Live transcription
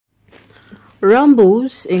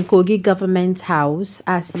Rumbles in Kogi government house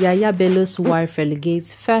as Yahaya Bello's wife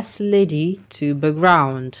relegates First Lady to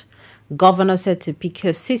background. Governor said to pick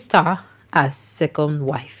her sister as second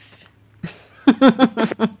wife.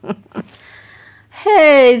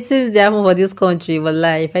 Hey, since they happen for this country, but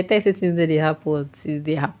like, if I tell you things that they happen, since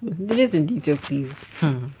they happen, listen detail, please.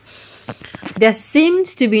 There seemed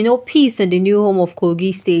to be no peace in the new home of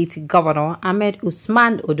Kogi State Governor Ahmed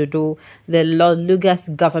Usman Ododo, the Lord Lugard's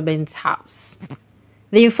government house.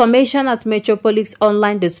 The information at Metropolis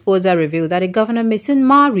online disposal revealed that the governor may soon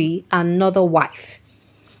marry another wife.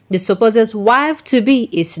 The supposed wife-to-be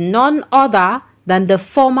is none other than the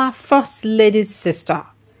former First Lady's sister.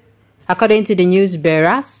 According to the news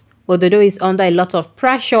bearers, Ododo is under a lot of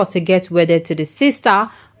pressure to get wedded to the sister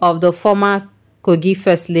of the former Kogi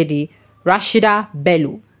First Lady, Rashida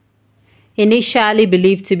Bello. Initially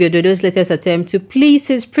believed to be Ododo's latest attempt to please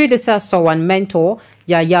his predecessor and mentor,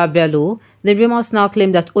 Yahaya Bello, the rumors now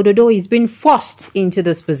claim that Ododo is being forced into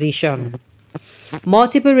this position.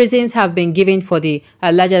 Multiple reasons have been given for the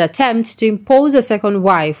alleged attempt to impose a second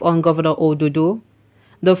wife on Governor Ododo.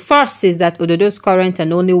 The first is that Ododo's current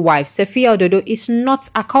and only wife, Sophia Ododo, is not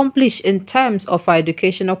accomplished in terms of her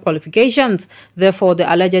educational qualifications. Therefore,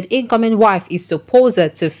 the alleged incoming wife is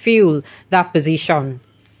supposed to fill that position.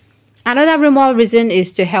 Another rumored reason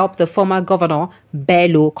is to help the former governor,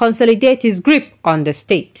 Bello, consolidate his grip on the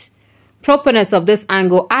state. Proponents of this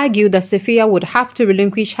angle argue that Sophia would have to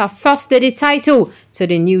relinquish her First Lady title to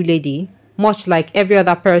the new lady, much like every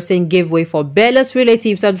other person gave way for Bello's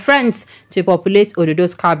relatives and friends to populate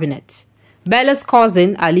Ododo's cabinet. Bello's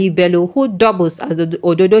cousin, Ali Bello, who doubles as the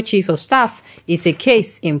Ododo chief of staff, is a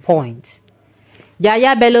case in point.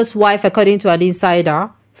 Yahaya Bello's wife, according to an insider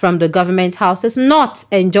from the government house, is not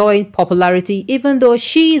enjoying popularity even though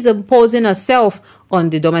she is imposing herself on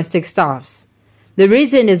the domestic staffs. The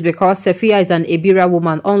reason is because Sophia is an Ebira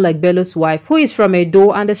woman, unlike Bello's wife, who is from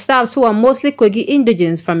Edo, and the staffs, who are mostly Kogi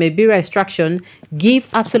indigenes from Ebira extraction, give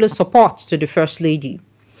absolute support to the First Lady.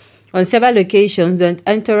 On several occasions, the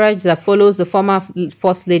entourage that follows the former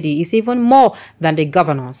First Lady is even more than the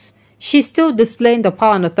governors. She's still displaying the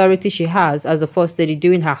power and authority she has as the First Lady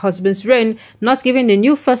during her husband's reign, not giving the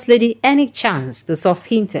new First Lady any chance, the source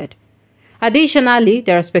hinted. Additionally,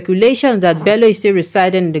 there are speculations that Bello is still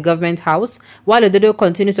residing in the government house while Ododo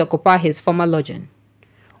continues to occupy his former lodging.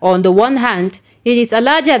 On the one hand, it is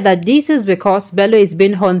alleged that this is because Bello is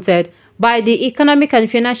being haunted by the Economic and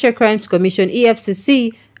Financial Crimes Commission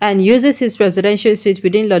 (EFCC) and uses his residential suite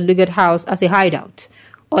within Lord Lugard's house as a hideout.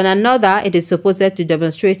 On another, it is supposed to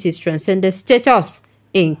demonstrate his transcendent status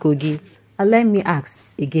in Kogi. And let me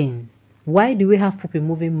ask again, why do we have people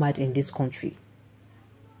moving mad in this country?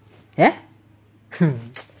 Eh?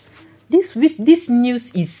 This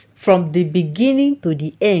news is from the beginning to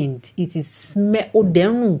the end. It is it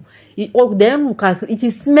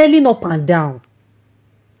is smelling up and down.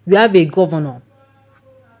 We have a governor.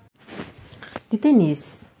 The thing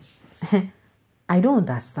is, I don't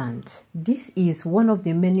understand. This is one of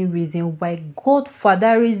the many reasons why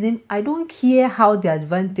godfatherism, I don't care how the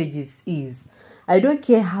advantages is. I don't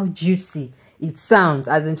care how juicy it sounds,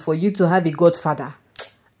 as in for you to have a godfather.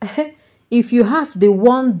 If you have the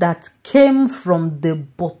one that came from the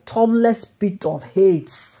bottomless pit of hate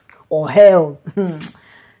or hell,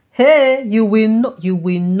 hey, you will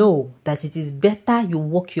know that it is better you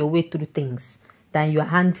walk your way through things than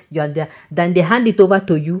than they hand it over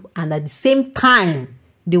to you, and at the same time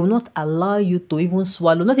they will not allow you to even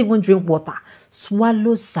swallow, not even drink water,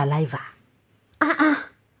 swallow saliva.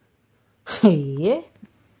 Hey.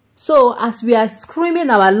 So, as we are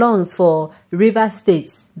screaming our lungs for River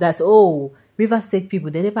States, that's, oh, River State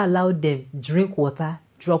people, they never allow them drink water,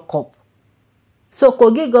 drop cup. So,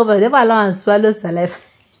 Kogi government never allow them swallow saliva.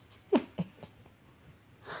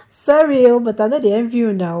 Sorry, but I know they envy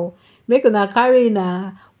you now. Make una carry in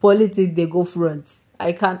a politics, they go front.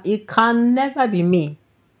 It can never be me.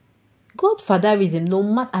 Godfatherism, no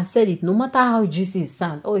matter, I've said it, no matter how juicy it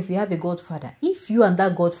sounds. Oh, if you have a godfather, if you and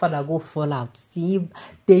that godfather go fall out, see,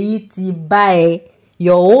 by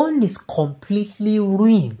your own is completely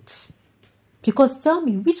ruined. Because tell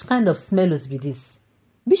me, which kind of smell is with this?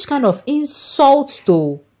 Which kind of insult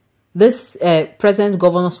to this present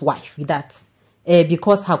governor's wife with that?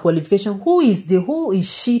 Because her qualification, who is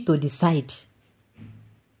she to decide?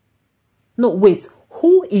 No, wait,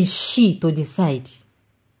 who is she to decide?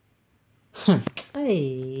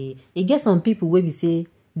 Hey, it gets some people where we say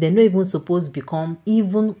they're not even supposed to become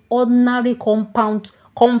even ordinary compound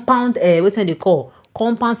what's they call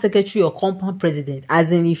compound secretary or compound president.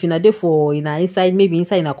 As in, if you're not there for inside, maybe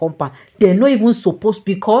inside in a compound, they're not even supposed,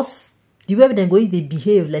 because The way them go they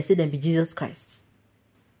behave like say them be Jesus Christ.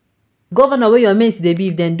 Governor, where your mates they be,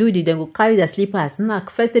 if they do it, then go carry their slippers. Knock.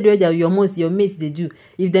 First day your mates they do.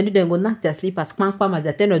 If they do, then go knock their slippers. Pam pam as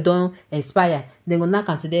their tenor don't expire. Then go knock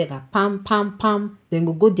onto their pam pam pam.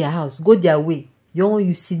 Then go their house, go their way.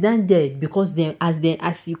 You sit down there because then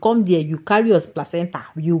as you come there, you carry your placenta,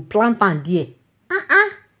 you plant on there.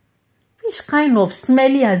 Which kind of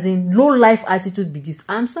smelly as in low life attitude be this?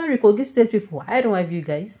 I'm sorry, Kogi State people. I don't have you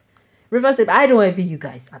guys. River State, I don't have you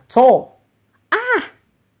guys at all.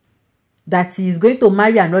 That he is going to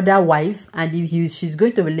marry another wife and she's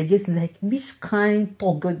going to relegate, like, which kind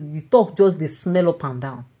talk? The talk just the smell up and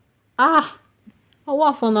down.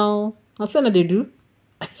 What for now? That's what they do.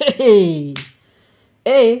 Hey.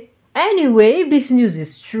 Anyway, if this news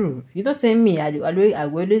is true, you don't say me. I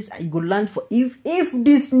go land for if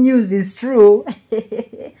this news is true.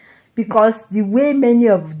 Because the way many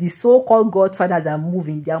of the so-called godfathers are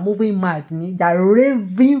moving, they are moving mad. They are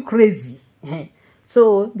raving crazy.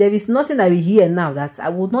 So there is nothing that we hear now that I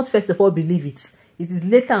would not first of all believe it. It is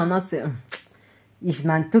later on not say if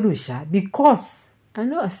Nanturusha, because I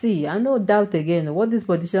know doubt again what these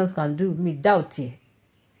politicians can do. Me doubt here.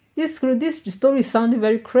 This story sounded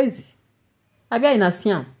very crazy.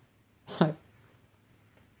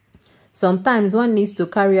 Sometimes one needs to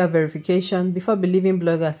carry out verification before believing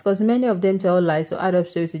bloggers because many of them tell lies or add up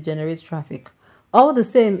stories to generate traffic. All the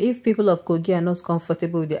same, if people of Kogi are not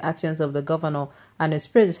comfortable with the actions of the governor and his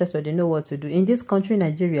predecessor, they know what to do. In this country,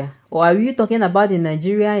 Nigeria, or are you talking about the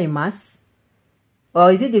Nigeria in mass?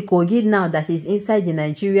 Or is it the Kogi now that is inside the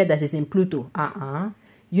Nigeria that is in Pluto?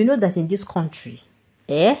 You know that in this country,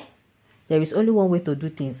 there is only one way to do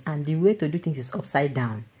things, and the way to do things is upside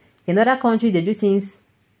down. In other countries, they do things,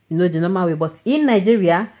 the normal way, but in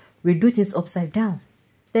Nigeria, we do things upside down.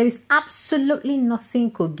 There is absolutely nothing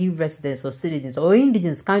Kogi residents or citizens or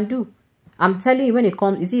indigenous can do. I'm telling you, when it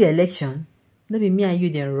comes, is it election? Not be me and you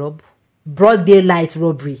then rob. Broad daylight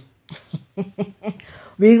robbery.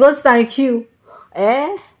 We go thank you.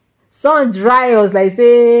 Sun dry us like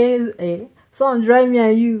say, sun dry me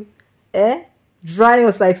and you. Dry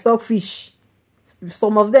us like stockfish.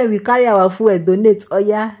 Some of them we carry our food and donate. Oh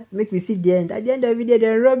yeah, make me see the end. At the end of the day, they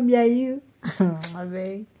rob me and you. I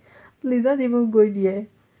beg. Please don't even go there.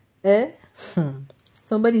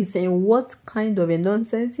 Somebody is saying, what kind of a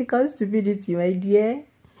nonsensical stupidity, my dear?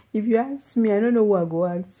 If you ask me, I don't know who I go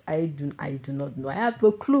ask. I do not know. I have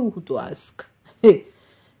no clue who to ask. Hey,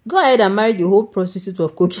 go ahead and marry the whole prostitute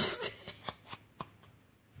of Kogi State.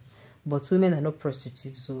 But women are not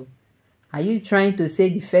prostitutes, so are you trying to say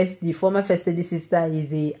the former first lady sister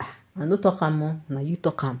is a I no talk am, now you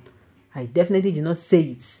talk am? I definitely did not say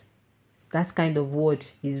it. That kind of word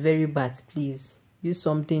is very bad. Please use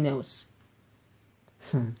something else.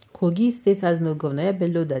 Kogi State has no governor.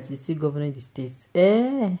 Bello'S that is still governing the state.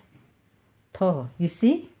 You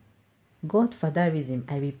see? Godfatherism,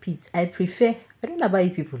 I repeat, I prefer. I don't know about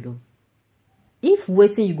you people though. If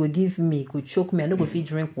waiting you go give me could choke me, I no go fit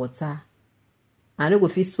drink water. I no go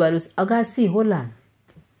fit swallow. I gotta see, hold on.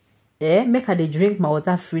 Make her they drink my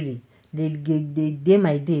water freely. They day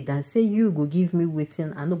my day than say you go give me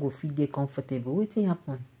waiting. I no go feel they comfortable. Waiting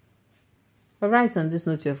happen. Alright, on this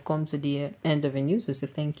note, you have come to the end of the news. We say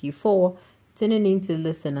thank you for tuning in to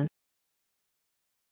listen and